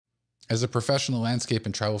As a professional landscape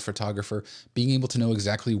and travel photographer, being able to know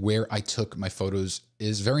exactly where I took my photos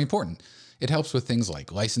is very important. It helps with things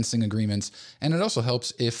like licensing agreements, and it also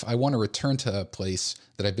helps if I want to return to a place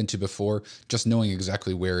that I've been to before, just knowing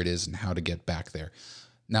exactly where it is and how to get back there.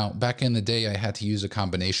 Now, back in the day, I had to use a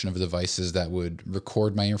combination of devices that would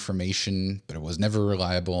record my information, but it was never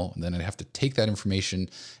reliable. And then I'd have to take that information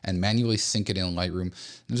and manually sync it in Lightroom.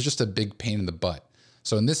 It was just a big pain in the butt.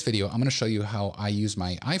 So in this video, I'm going to show you how I use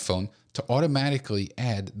my iPhone to automatically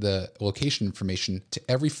add the location information to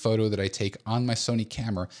every photo that I take on my Sony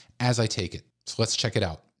camera as I take it. So let's check it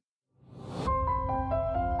out.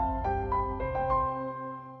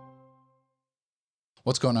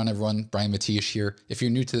 What's going on, everyone? Brian Matiash here. If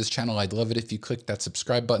you're new to this channel, I'd love it if you click that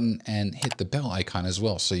subscribe button and hit the bell icon as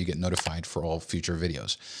well so you get notified for all future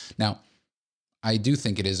videos. Now, I do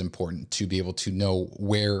think it is important to be able to know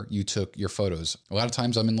where you took your photos. A lot of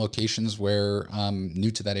times I'm in locations where I'm new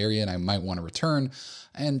to that area and I might want to return,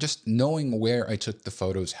 and just knowing where I took the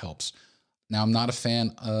photos helps. Now, I'm not a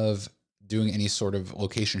fan of doing any sort of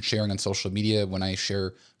location sharing on social media. When I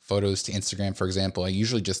share photos to Instagram, for example, I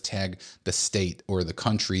usually just tag the state or the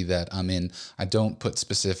country that I'm in. I don't put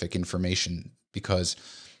specific information because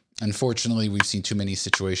unfortunately, we've seen too many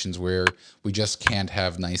situations where we just can't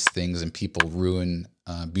have nice things and people ruin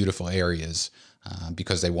beautiful areas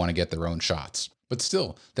because they want to get their own shots. But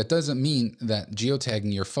still, that doesn't mean that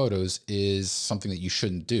geotagging your photos is something that you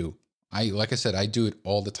shouldn't do. Like I said, I do it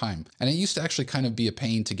all the time. And it used to actually kind of be a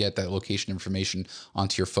pain to get that location information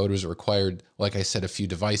onto your photos. It required, like I said, a few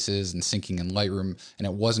devices and syncing in Lightroom, and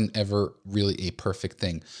it wasn't ever really a perfect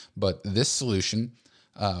thing. But this solution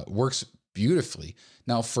works beautifully.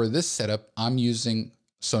 Now for this setup, I'm using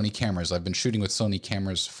Sony cameras. I've been shooting with Sony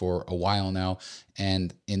cameras for a while now.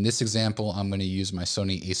 And in this example, I'm going to use my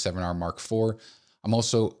Sony a7R Mark IV. I'm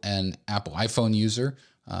also an Apple iPhone user.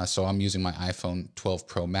 So I'm using my iPhone 12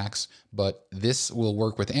 Pro Max, but this will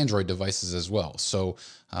work with Android devices as well. So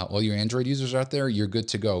all your Android users out there, you're good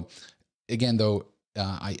to go. Again, though,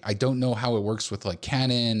 I don't know how it works with like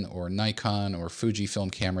Canon or Nikon or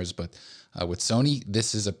Fujifilm cameras, but with Sony,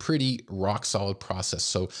 this is a pretty rock solid process.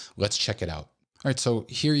 So let's check it out. All right, so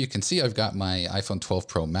here you can see I've got my iPhone 12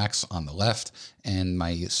 Pro Max on the left and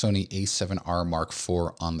my Sony a7R Mark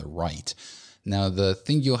IV on the right. Now, the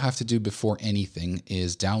thing you'll have to do before anything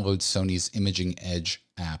is download Sony's Imaging Edge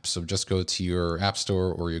app. So just go to your App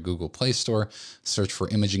Store or your Google Play Store, search for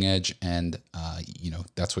Imaging Edge, and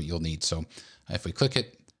that's what you'll need. So if we click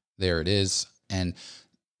it, there it is. And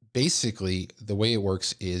basically, the way it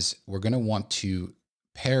works is we're going to want to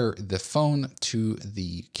pair the phone to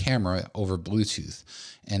the camera over Bluetooth,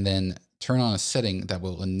 and then turn on a setting that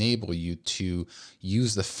will enable you to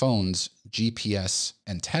use the phone's GPS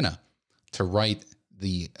antenna to write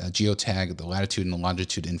the geotag, the latitude and the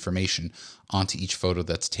longitude information onto each photo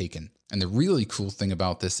that's taken. And the really cool thing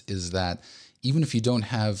about this is that even if you don't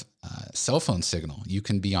have cell phone signal, you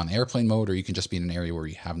can be on airplane mode or you can just be in an area where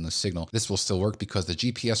you have no signal. This will still work because the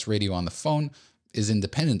GPS radio on the phone is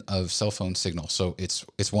independent of cell phone signal. So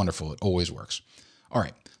it's wonderful. It always works. All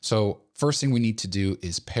right. So first thing we need to do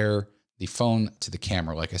is pair the phone to the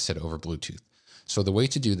camera, like I said, over Bluetooth. So the way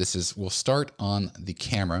to do this is we'll start on the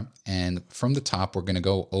camera, and from the top, we're going to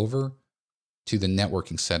go over to the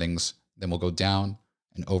networking settings. Then we'll go down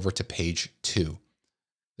and over to page 2.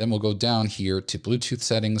 Then we'll go down here to Bluetooth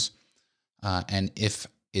settings. And if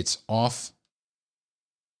it's off,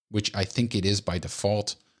 which I think it is by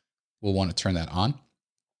default, we'll want to turn that on.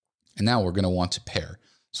 And now we're going to want to pair.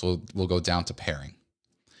 So we'll go down to pairing.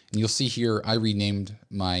 And you'll see here, I renamed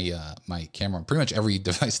my my camera. Pretty much every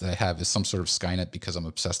device that I have is some sort of Skynet because I'm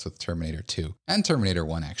obsessed with Terminator 2 and Terminator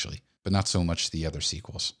 1, actually, but not so much the other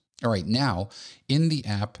sequels. All right, now in the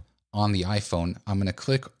app on the iPhone, I'm going to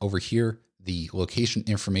click over here, the location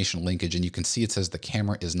information linkage, and you can see it says the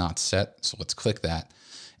camera is not set. So let's click that.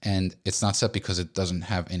 And it's not set because it doesn't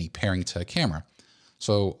have any pairing to a camera.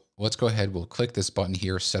 So let's go ahead. We'll click this button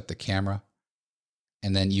here, set the camera.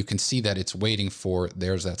 And then you can see that it's waiting for,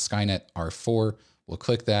 there's that Skynet R4. We'll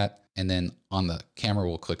click that. And then on the camera,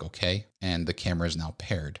 we'll click OK. And the camera is now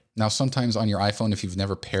paired. Now, sometimes on your iPhone, if you've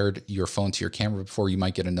never paired your phone to your camera before, you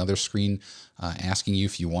might get another screen asking you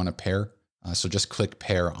if you want to pair. So just click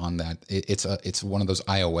pair on that. It's one of those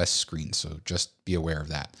iOS screens. So just be aware of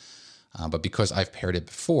that. But because I've paired it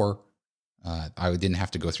before, I didn't have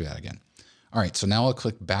to go through that again. All right. So now I'll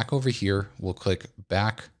click back over here. We'll click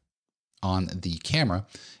back on the camera,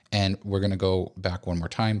 and we're going to go back one more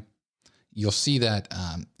time. You'll see that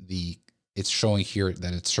it's showing here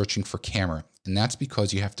that it's searching for camera, and that's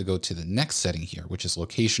because you have to go to the next setting here, which is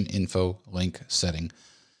location info link setting,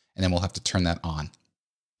 and then we'll have to turn that on.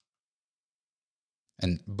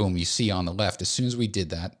 And boom, you see on the left, as soon as we did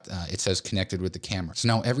that, it says connected with the camera. So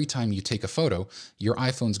now every time you take a photo, your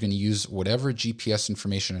iPhone's going to use whatever GPS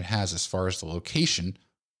information it has as far as the location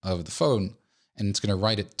of the phone, and it's going to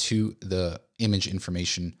write it to the image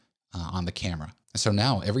information on the camera. So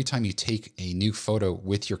now every time you take a new photo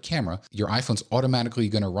with your camera, your iPhone's automatically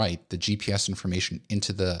going to write the GPS information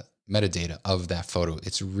into the metadata of that photo.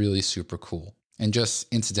 It's really super cool. And just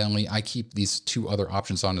incidentally, I keep these two other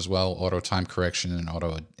options on as well, auto time correction and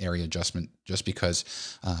auto area adjustment, just because,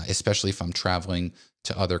 especially if I'm traveling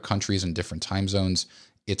to other countries and different time zones,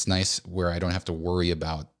 it's nice where I don't have to worry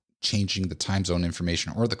about changing the time zone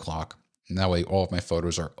information or the clock. And that way all of my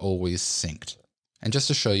photos are always synced. And just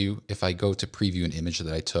to show you, if I go to preview an image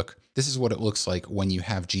that I took, this is what it looks like when you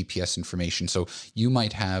have GPS information. So you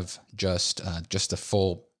might have just a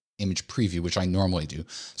full image preview, which I normally do.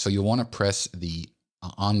 So you'll want to press the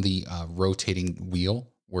on the rotating wheel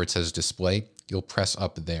where it says display, you'll press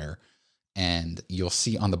up there and you'll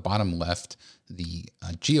see on the bottom left the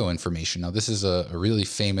geo information. Now this is a really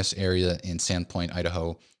famous area in Sandpoint,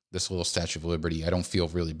 Idaho, this little Statue of Liberty. I don't feel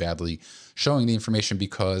really badly showing the information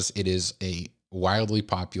because it is a wildly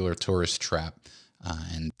popular tourist trap.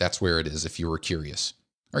 And that's where it is if you were curious.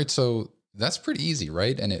 All right, so that's pretty easy,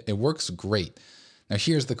 right? And it works great. Now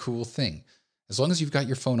here's the cool thing. As long as you've got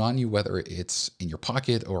your phone on you, whether it's in your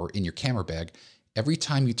pocket or in your camera bag, every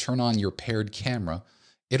time you turn on your paired camera,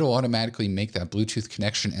 it'll automatically make that Bluetooth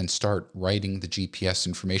connection and start writing the GPS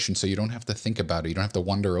information. So you don't have to think about it. You don't have to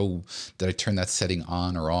wonder, oh, did I turn that setting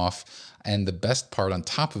on or off? And the best part on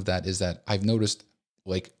top of that is that I've noticed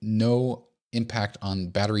like no impact on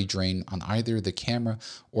battery drain on either the camera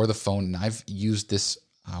or the phone. And I've used this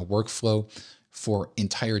workflow for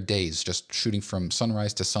entire days, just shooting from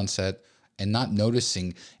sunrise to sunset and not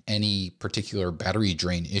noticing any particular battery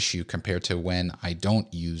drain issue compared to when I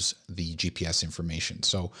don't use the GPS information.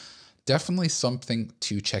 So definitely something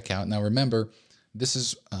to check out. Now remember, this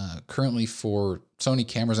is currently for Sony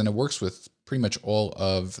cameras, and it works with pretty much all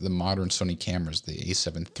of the modern Sony cameras, the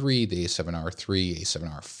A7 III, the A7R III,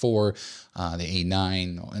 A7R4, the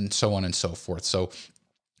A9, and so on and so forth. So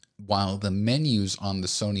while the menus on the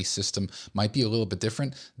Sony system might be a little bit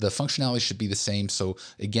different, the functionality should be the same. So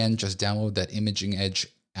again, just download that Imaging Edge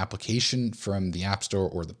application from the App Store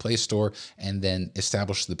or the Play Store, and then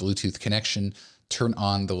establish the Bluetooth connection, turn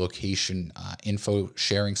on the location info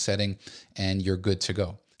sharing setting, and you're good to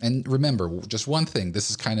go. And remember, just one thing,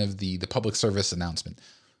 this is kind of the public service announcement.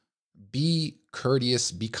 Be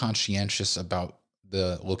courteous, be conscientious about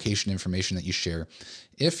the location information that you share.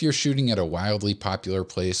 If you're shooting at a wildly popular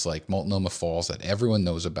place like Multnomah Falls that everyone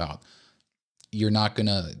knows about, you're not going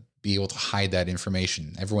to be able to hide that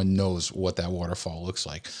information. Everyone knows what that waterfall looks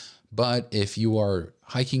like. But if you are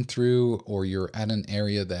hiking through or you're at an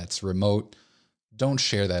area that's remote, don't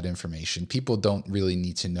share that information. People don't really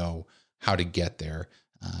need to know how to get there.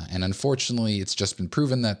 And unfortunately, it's just been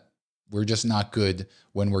proven that we're just not good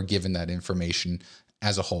when we're given that information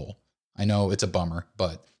as a whole. I know it's a bummer,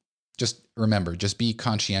 but just remember, just be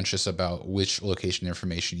conscientious about which location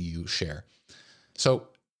information you share. So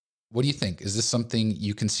what do you think? Is this something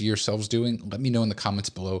you can see yourselves doing? Let me know in the comments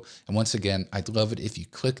below. And once again, I'd love it if you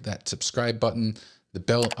click that subscribe button, the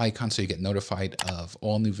bell icon so you get notified of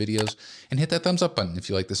all new videos, and hit that thumbs up button if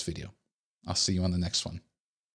you like this video. I'll see you on the next one.